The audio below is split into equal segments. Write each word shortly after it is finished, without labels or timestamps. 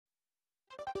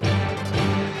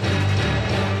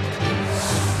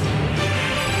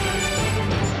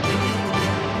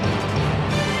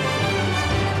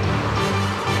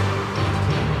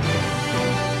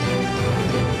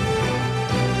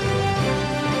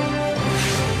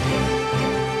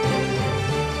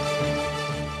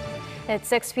It's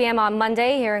 6 p.m. on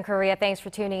Monday here in Korea. Thanks for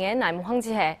tuning in. I'm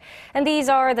Man-jae. And these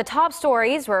are the top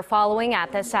stories we're following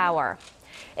at this hour.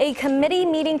 A committee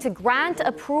meeting to grant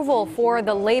approval for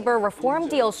the labor reform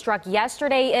deal struck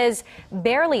yesterday is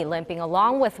barely limping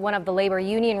along, with one of the labor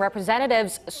union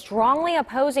representatives strongly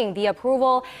opposing the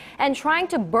approval and trying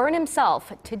to burn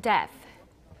himself to death.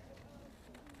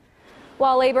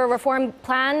 While labor reform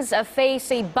plans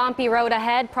face a bumpy road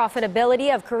ahead,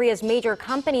 profitability of Korea's major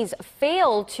companies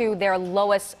fall to their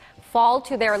lowest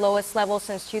level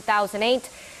since 2008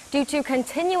 due to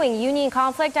continuing union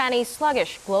conflict and a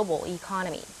sluggish global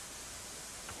economy.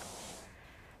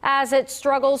 As it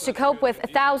struggles to cope with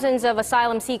thousands of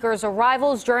asylum seekers'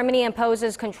 arrivals, Germany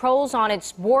imposes controls on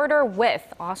its border with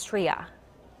Austria.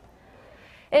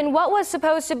 In what was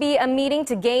supposed to be a meeting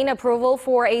to gain approval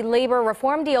for a labor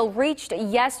reform deal reached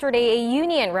yesterday, a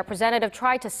union representative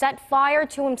tried to set fire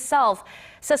to himself,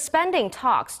 suspending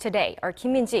talks today. Our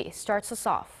Kim Min-ji starts us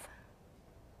off.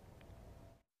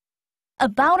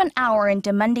 About an hour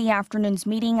into Monday afternoon's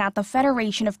meeting at the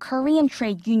Federation of Korean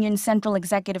Trade Union Central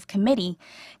Executive Committee,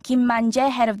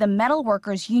 Man-jae, head of the Metal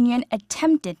Workers Union,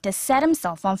 attempted to set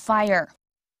himself on fire.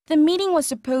 The meeting was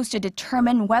supposed to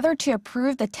determine whether to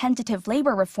approve the tentative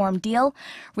labor reform deal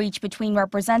reached between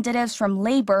representatives from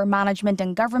labor, management,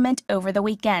 and government over the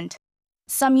weekend.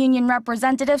 Some union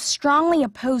representatives strongly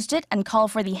opposed it and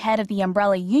called for the head of the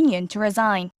umbrella union to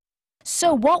resign.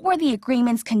 So what were the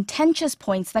agreement's contentious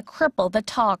points that crippled the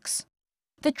talks?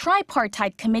 The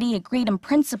tripartite committee agreed in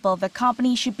principle that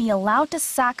companies should be allowed to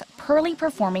sack poorly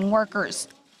performing workers.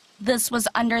 This was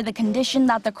under the condition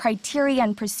that the criteria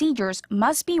and procedures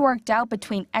must be worked out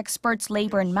between experts,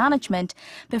 labor, and management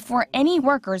before any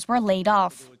workers were laid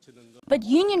off. But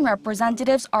union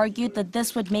representatives argued that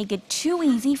this would make it too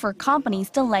easy for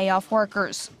companies to lay off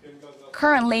workers.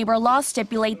 Current labor laws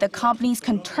stipulate that companies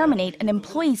can terminate an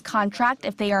employee's contract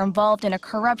if they are involved in a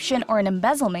corruption or an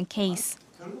embezzlement case.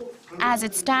 As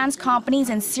it stands, companies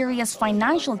in serious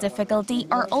financial difficulty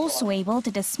are also able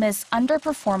to dismiss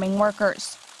underperforming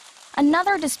workers.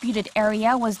 Another disputed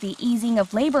area was the easing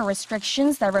of labor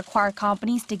restrictions that require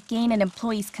companies to gain an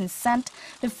employee's consent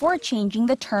before changing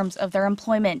the terms of their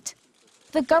employment.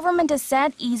 The government has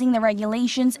said easing the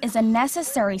regulations is a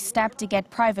necessary step to get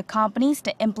private companies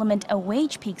to implement a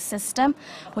wage peak system,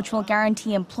 which will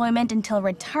guarantee employment until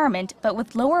retirement, but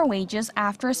with lower wages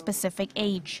after a specific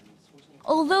age.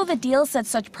 Although the deal said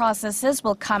such processes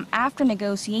will come after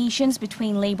negotiations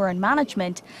between labor and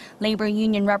management, labor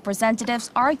union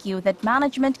representatives argue that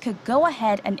management could go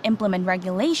ahead and implement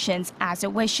regulations as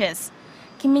it wishes.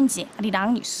 Kim Min-ji,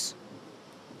 Arirang News.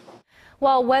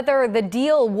 While whether the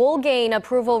deal will gain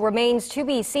approval remains to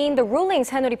be seen, the ruling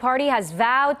Saenuri Party has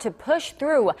vowed to push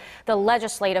through the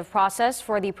legislative process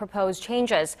for the proposed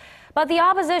changes. But the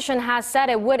opposition has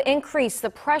said it would increase the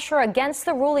pressure against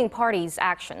the ruling party's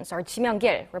actions. Our Ji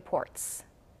Myung-gil reports.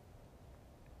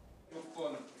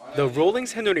 The ruling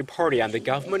Saenuri Party and the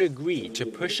government agreed to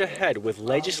push ahead with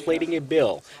legislating a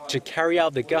bill to carry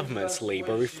out the government's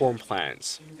labor reform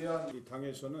plans.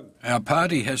 Our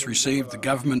party has received the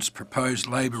government's proposed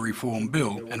labour reform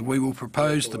bill, and we will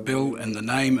propose the bill in the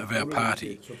name of our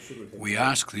party. We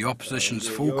ask the opposition's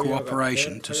full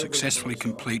cooperation to successfully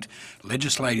complete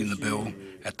legislating the bill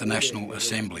at the National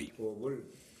Assembly.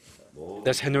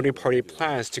 The Saenuri Party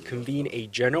plans to convene a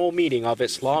general meeting of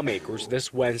its lawmakers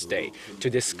this Wednesday to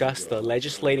discuss the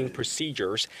legislating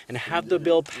procedures and have the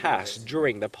bill passed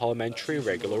during the parliamentary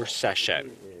regular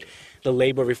session. The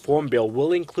labor reform bill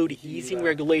will include easing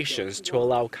regulations to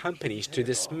allow companies to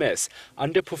dismiss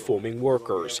underperforming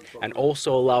workers and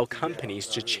also allow companies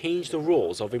to change the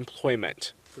rules of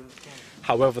employment.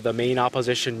 However, the main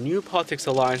opposition New Politics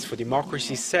Alliance for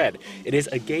Democracy said it is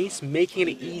against making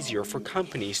it easier for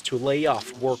companies to lay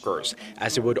off workers,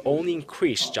 as it would only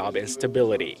increase job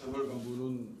instability.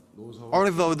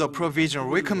 Although the provision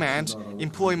recommends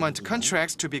employment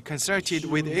contracts to be consulted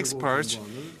with experts,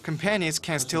 companies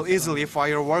can still easily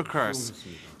fire workers.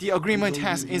 The agreement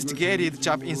has instigated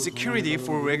job insecurity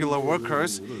for regular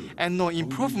workers and no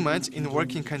improvement in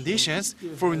working conditions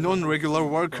for non-regular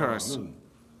workers.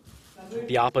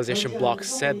 The opposition bloc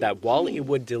said that while it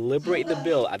would deliberate the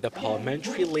bill at the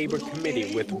Parliamentary Labor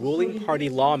Committee with ruling party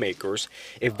lawmakers,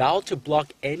 it vowed to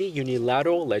block any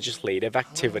unilateral legislative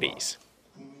activities.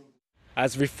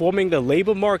 as reforming the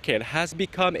labor market has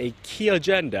become a key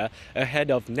agenda ahead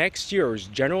of next year's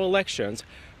general elections,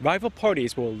 rival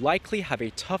parties will likely have a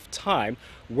tough time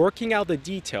working out the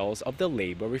details of the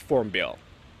labor reform bill.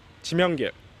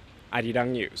 Chimyeong-gil, Arirang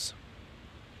News.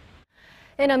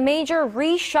 In a major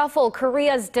reshuffle,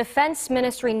 Korea's Defense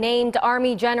Ministry named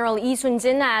Army General Lee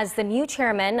Sun-jin as the new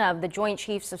chairman of the Joint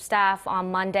Chiefs of Staff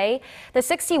on Monday. The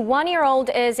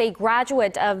 61-year-old is a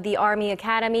graduate of the Army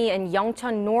Academy in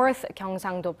Yeongcheon North,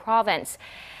 Gyeongsang-do Province,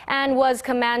 and was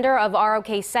commander of ROK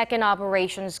 2nd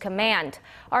Operations Command.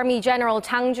 Army General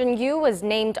Chang Jun-gyu was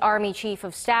named Army Chief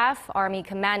of Staff. Army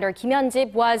Commander Kim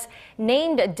Hyun-jip was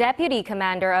named Deputy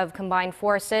Commander of Combined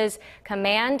Forces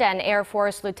Command, and Air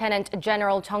Force Lieutenant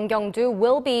General Chung Kyung-do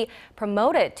will be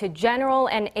promoted to General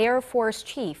and Air Force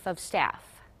Chief of Staff.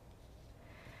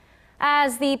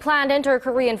 As the planned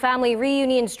inter-Korean family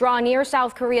reunions draw near,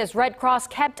 South Korea's Red Cross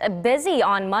kept busy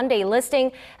on Monday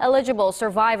listing eligible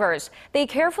survivors. They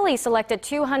carefully selected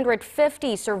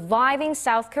 250 surviving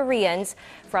South Koreans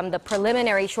from the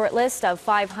preliminary shortlist of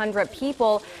 500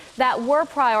 people that were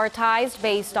prioritized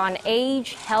based on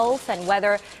age, health, and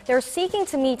whether they're seeking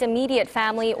to meet immediate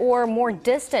family or more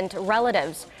distant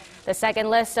relatives. The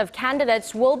second list of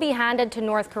candidates will be handed to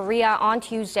North Korea on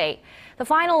Tuesday. The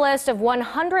final list of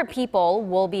 100 people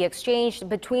will be exchanged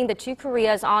between the two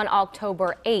Koreas on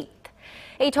October 8th.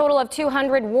 A total of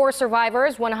 200 war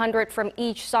survivors, 100 from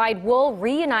each side, will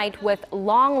reunite with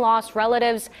long-lost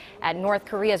relatives at North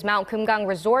Korea's Mount Kumgang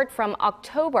Resort from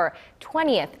October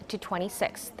 20th to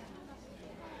 26th.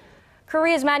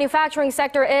 Korea's manufacturing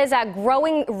sector is at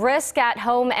growing risk at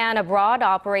home and abroad.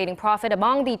 Operating profit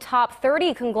among the top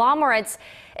 30 conglomerates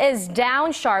is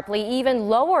down sharply, even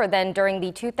lower than during the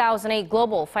 2008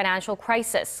 global financial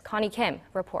crisis. Connie Kim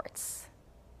reports.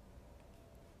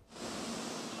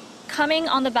 Coming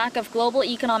on the back of global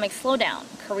economic slowdown,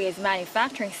 Korea's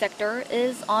manufacturing sector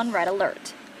is on red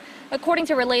alert. According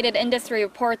to related industry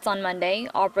reports on Monday,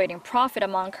 operating profit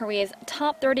among Korea's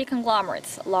top 30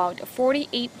 conglomerates logged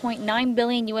 $48.9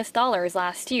 billion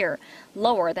last year,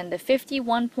 lower than the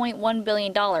 $51.1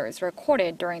 billion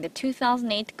recorded during the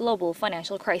 2008 global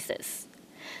financial crisis.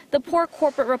 The poor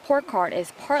corporate report card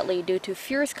is partly due to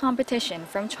fierce competition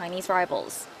from Chinese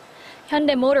rivals.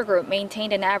 Hyundai Motor Group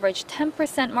maintained an average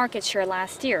 10% market share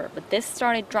last year, but this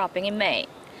started dropping in May.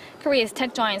 Korea's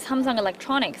tech giant Samsung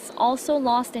Electronics also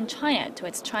lost in China to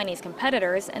its Chinese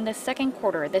competitors in the second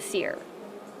quarter this year.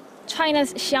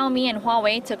 China's Xiaomi and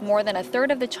Huawei took more than a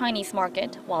third of the Chinese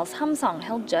market, while Samsung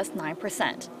held just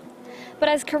 9%. But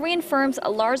as Korean firms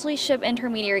largely ship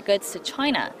intermediary goods to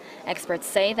China, experts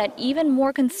say that even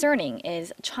more concerning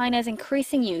is China's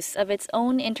increasing use of its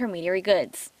own intermediary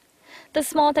goods. The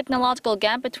small technological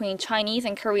gap between Chinese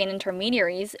and Korean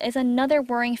intermediaries is another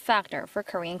worrying factor for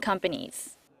Korean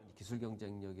companies.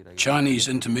 Chinese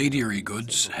intermediary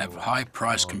goods have high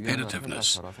price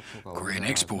competitiveness. Korean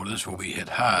exporters will be hit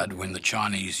hard when the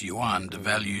Chinese yuan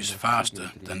devalues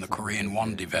faster than the Korean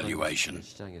won devaluation.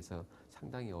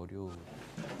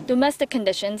 Domestic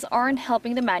conditions aren't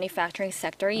helping the manufacturing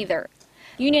sector either.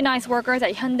 Unionized workers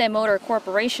at Hyundai Motor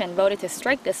Corporation voted to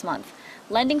strike this month,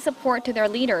 lending support to their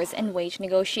leaders in wage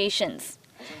negotiations.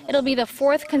 It'll be the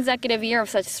fourth consecutive year of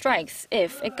such strikes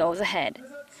if it goes ahead.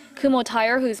 Kumho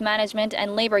Tire, whose management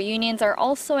and labor unions are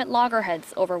also at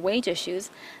loggerheads over wage issues,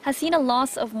 has seen a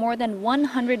loss of more than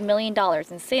 $100 million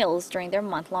in sales during their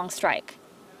month-long strike.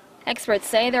 Experts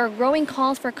say there are growing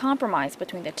calls for compromise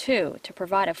between the two to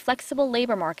provide a flexible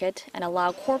labor market and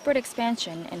allow corporate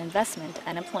expansion in investment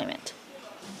and employment.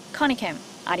 Connie Kim,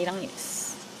 Arirang News.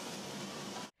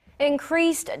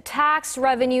 Increased tax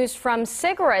revenues from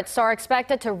cigarettes are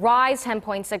expected to rise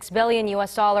 $10.6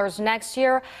 billion next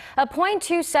year, a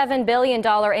 $0.27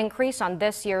 billion increase on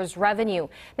this year's revenue.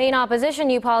 Main opposition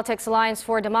New Politics Alliance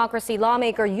for Democracy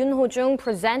lawmaker Yoon Ho-jung,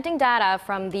 presenting data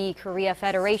from the Korea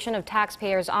Federation of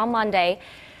Taxpayers on Monday,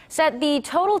 said the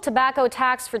total tobacco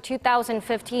tax for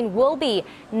 2015 will be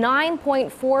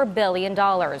 $9.4 billion.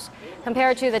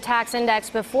 Compared to the tax index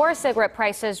before cigarette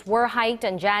prices were hiked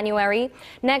in January,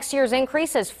 next year's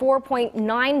increase is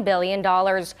 $4.9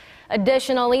 billion.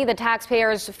 Additionally, the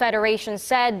Taxpayers Federation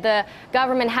said the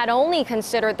government had only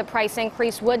considered the price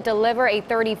increase would deliver a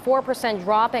 34%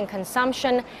 drop in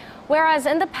consumption, whereas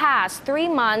in the past 3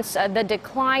 months, the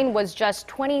decline was just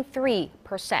 23%.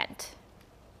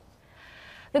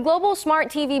 The global smart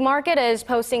TV market is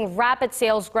posting rapid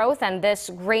sales growth, and this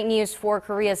great news for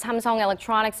Korea's Samsung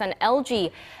Electronics and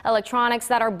LG Electronics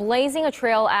that are blazing a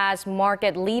trail as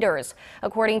market leaders.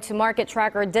 According to market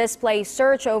tracker Display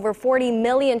Search, over 40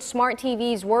 million smart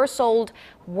TVs were sold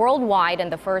worldwide in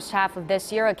the first half of this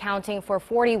year, accounting for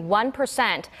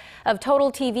 41% of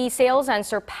total TV sales and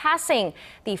surpassing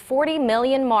the 40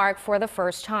 million mark for the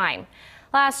first time.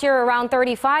 Last year, around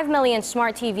 35 million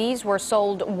smart TVs were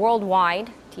sold worldwide.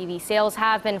 TV sales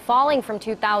have been falling from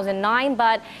 2009,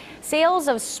 but sales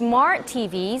of smart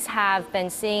TVs have been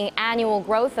seeing annual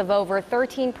growth of over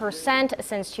 13%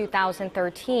 since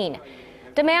 2013.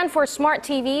 Demand for smart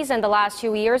TVs in the last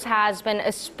 2 years has been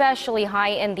especially high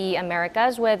in the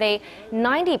Americas, with a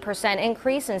 90%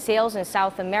 increase in sales in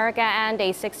South America and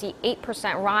a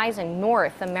 68% rise in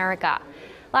North America.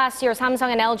 Last year,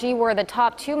 Samsung and LG were the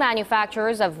top two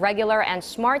manufacturers of regular and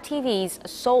smart TVs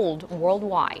sold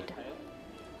worldwide.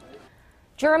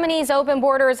 Germany's open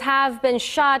borders have been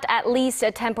shut, at least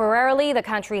temporarily. The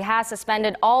country has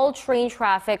suspended all train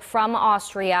traffic from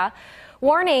Austria,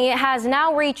 warning it has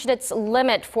now reached its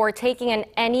limit for taking in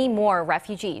any more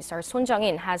refugees. Our Son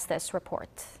Jung-in has this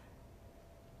report.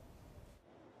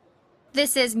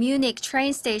 This is Munich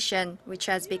train station, which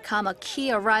has become a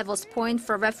key arrivals point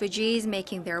for refugees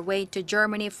making their way to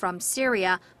Germany from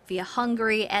Syria via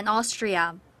Hungary and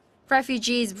Austria.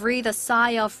 Refugees breathe a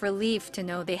sigh of relief to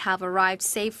know they have arrived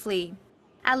safely.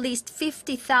 At least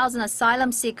 50,000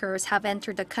 asylum seekers have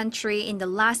entered the country in the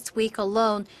last week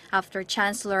alone after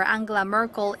Chancellor Angela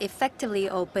Merkel effectively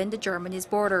opened Germany's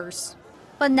borders.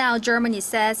 But now Germany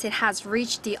says it has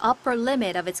reached the upper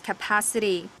limit of its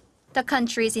capacity. The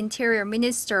country's interior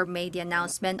minister made the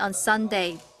announcement on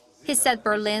Sunday. He said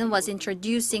Berlin was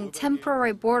introducing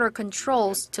temporary border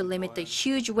controls to limit the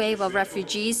huge wave of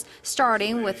refugees,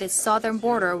 starting with its southern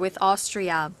border with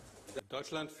Austria.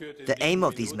 The aim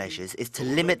of these measures is to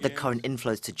limit the current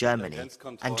inflows to Germany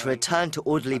and to return to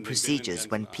orderly procedures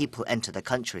when people enter the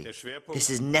country.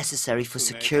 This is necessary for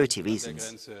security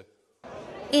reasons.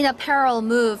 In a parallel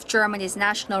move, Germany's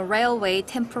national railway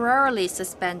temporarily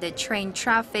suspended train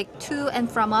traffic to and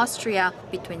from Austria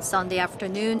between Sunday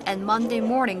afternoon and Monday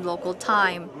morning local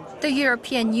time. The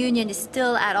European Union is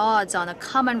still at odds on a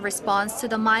common response to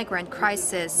the migrant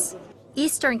crisis.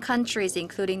 Eastern countries,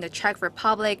 including the Czech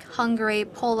Republic, Hungary,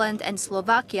 Poland, and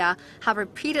Slovakia, have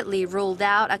repeatedly ruled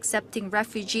out accepting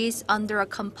refugees under a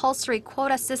compulsory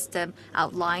quota system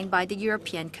outlined by the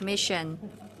European Commission.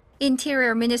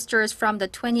 Interior ministers from the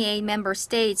 28 member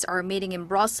states are meeting in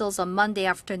Brussels on Monday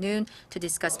afternoon to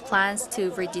discuss plans to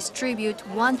redistribute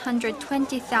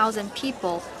 120,000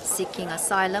 people seeking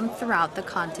asylum throughout the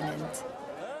continent.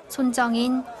 Son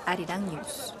Jung-in, Arirang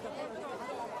News.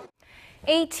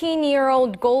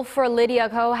 18-year-old golfer Lydia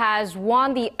Ko has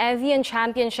won the Evian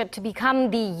Championship to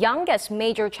become the youngest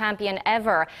major champion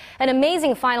ever. An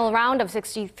amazing final round of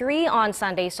 63 on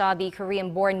Sunday saw the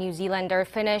Korean-born New Zealander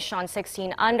finish on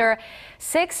 16 under,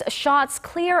 6 shots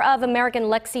clear of American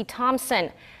Lexi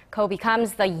Thompson. Ko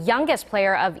becomes the youngest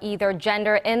player of either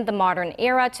gender in the modern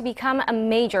era to become a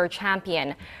major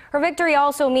champion. Her victory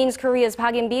also means Korea's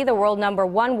Park In-bi, the world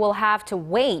 #1, will have to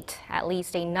wait at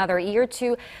least another year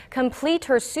to complete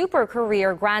her super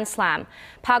career Grand Slam.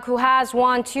 Park, who has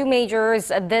won 2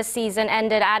 majors this season,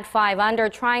 ended at 5 under,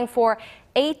 trying for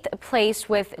 8th place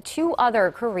with 2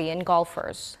 other Korean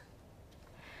golfers.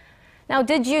 Now,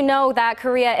 did you know that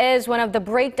Korea is one of the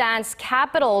breakdance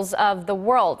capitals of the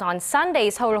world? On Sunday,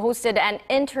 Seoul hosted an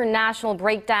international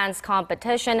breakdance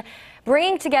competition,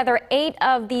 bringing together 8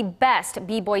 of the best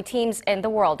b-boy teams in the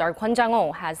world. Our Kwon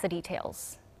Jang-ho has the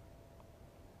details.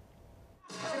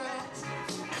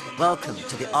 Welcome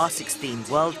to the R16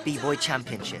 World B-Boy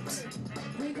Championships.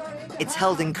 It's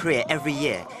held in Korea every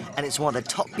year, and it's one of the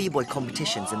top b-boy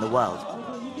competitions in the world.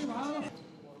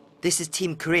 This is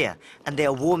Team Korea, and they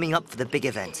are warming up for the big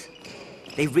event.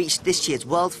 They reached this year's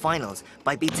World Finals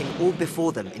by beating all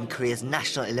before them in Korea's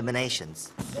national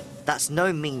eliminations. That's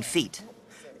no mean feat.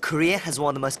 Korea has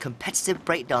one of the most competitive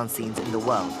breakdance scenes in the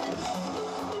world.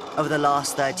 Over the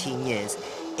last 13 years,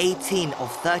 18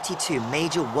 of 32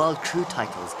 major world crew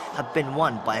titles have been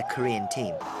won by a Korean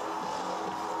team.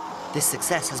 This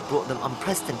success has brought them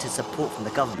unprecedented support from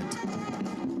the government.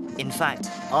 In fact,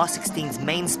 R16's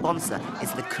main sponsor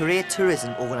is the Korea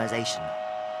Tourism Organization.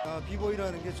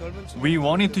 We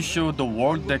wanted to show the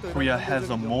world that Korea has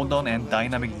a modern and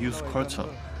dynamic youth culture.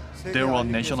 There were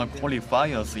national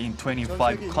qualifiers in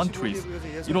 25 countries.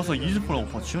 It was a useful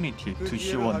opportunity to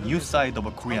show a new side of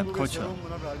a Korean culture.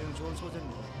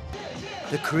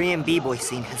 The Korean b-boy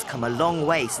scene has come a long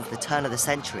way since the turn of the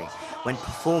century, when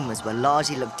performers were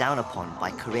largely looked down upon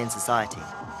by Korean society.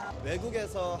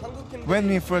 When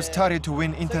we first started to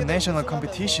win international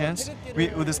competitions, we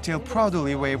would still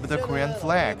proudly wave the Korean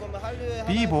flag.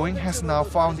 B-boying has now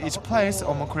found its place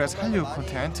among Korea's Hallyu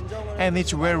content, and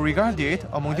it's well regarded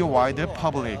among the wider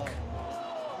public.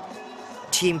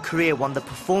 Team Korea won the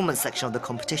performance section of the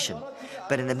competition,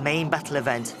 but in the main battle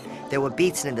event, they were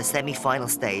beaten in the semi-final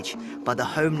stage by the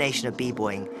home nation of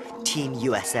B-boying, Team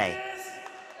USA.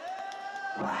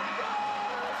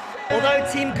 Although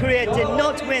Team Korea did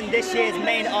not win this year's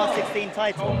main R16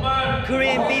 title,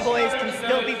 Korean B-boys can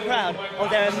still be proud of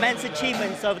their immense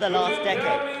achievements over the last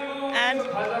decade. And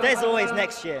there's always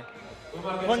next year.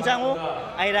 권장호,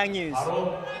 Arirang News.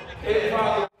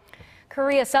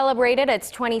 Korea celebrated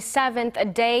its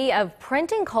 27th Day of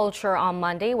Printing Culture on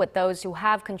Monday, with those who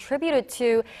have contributed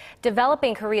to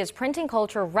developing Korea's printing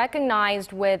culture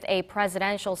recognized with a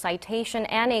presidential citation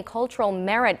and a Cultural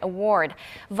Merit Award.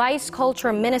 Vice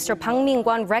Culture Minister Bang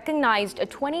Min-kwon recognized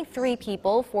 23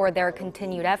 people for their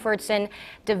continued efforts in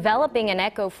developing an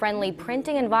eco-friendly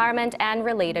printing environment and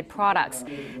related products.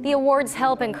 The awards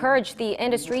help encourage the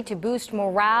industry to boost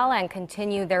morale and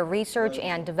continue their research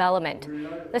and development.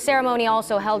 The ceremony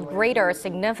also held greater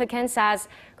significance as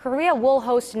Korea will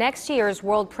host next year's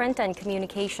World Print and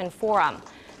Communication Forum.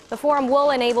 The forum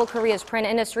will enable Korea's print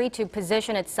industry to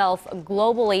position itself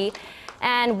globally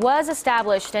and was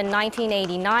established in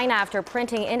 1989 after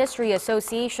Printing Industry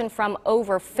Association from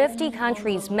over 50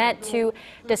 countries met to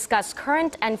discuss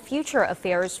current and future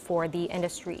affairs for the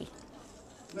industry.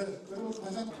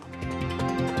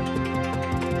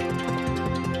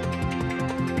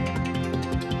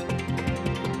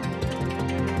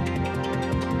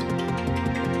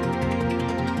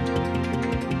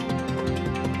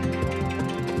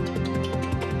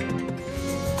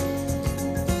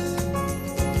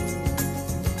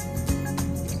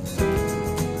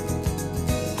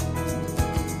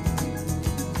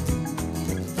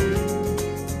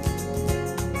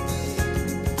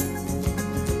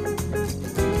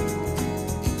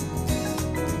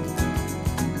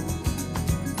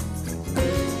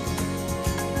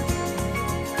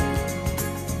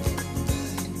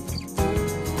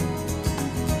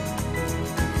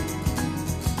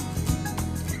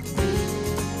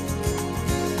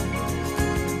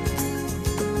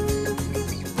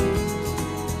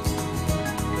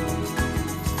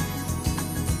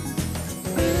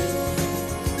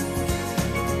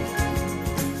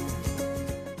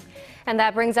 And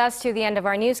that brings us to the end of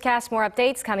our newscast. More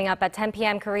updates coming up at 10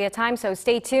 p.m. Korea time, so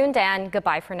stay tuned and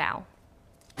goodbye for now.